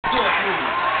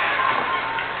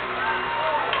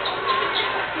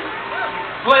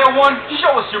Player one,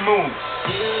 show us your moves.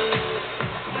 I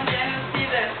didn't see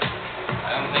this.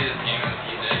 I don't play this game in a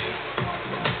few days.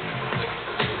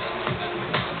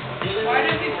 Why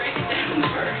did we break it down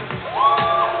first?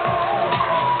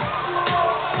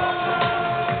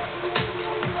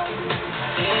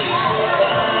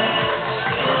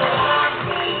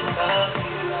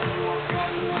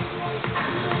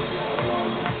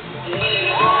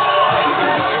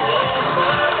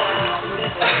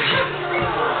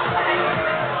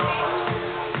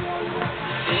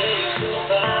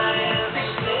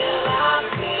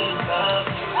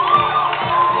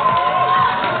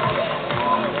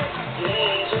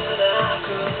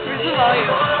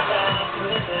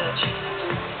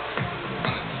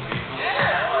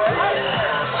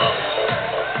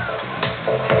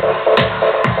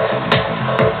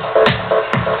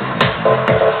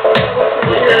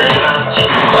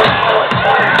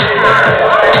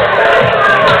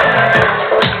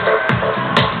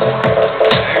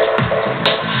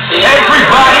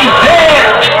 Everybody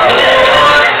dance!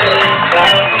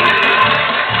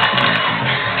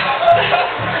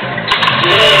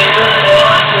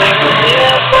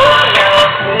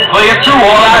 Player two,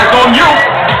 all eyes on you.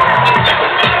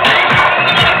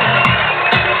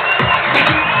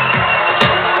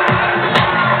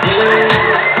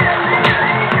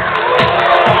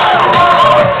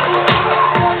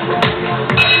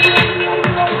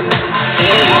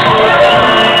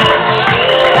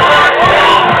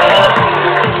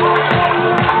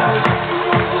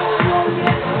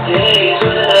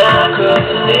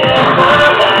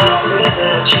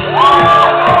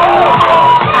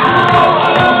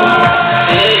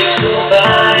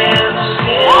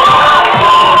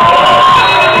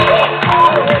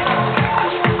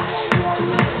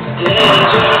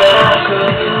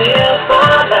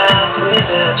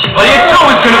 Player two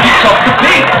is gonna be tough to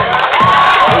beat.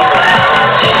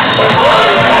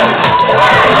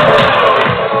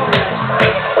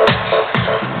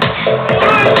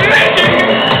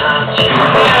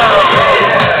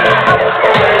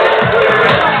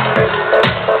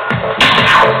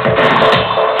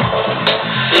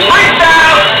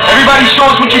 Freestyle! Everybody show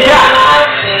us what you got.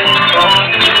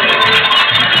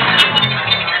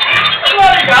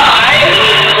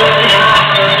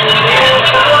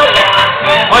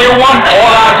 Player one,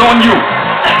 all eyes on you.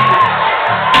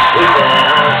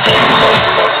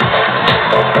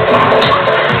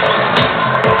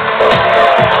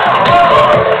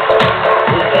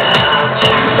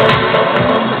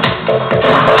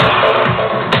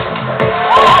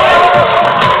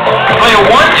 Player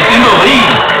one is in the lead.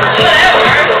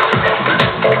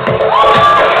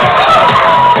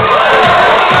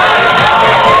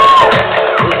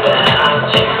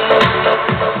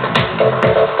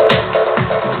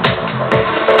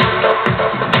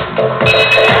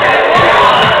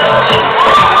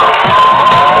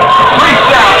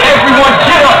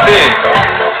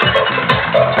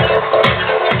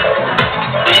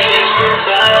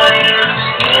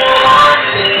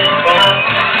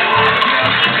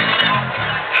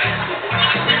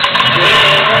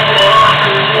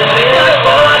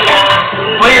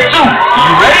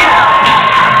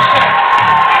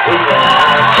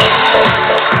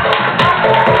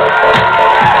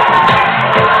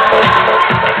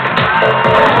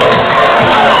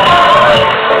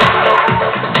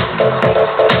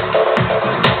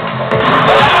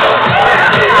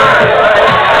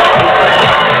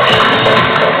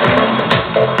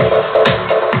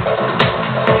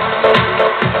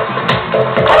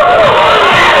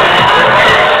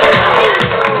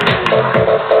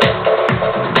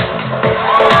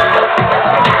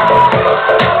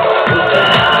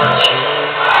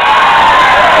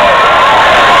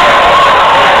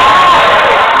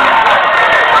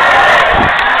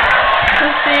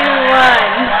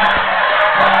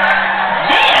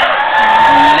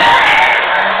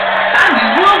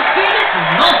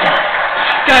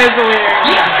 Guy's a winner.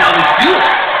 Yeah, that was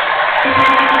beautiful.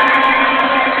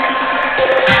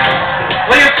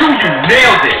 Player two, you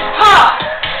nailed it. Ha!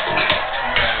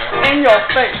 In your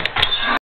face.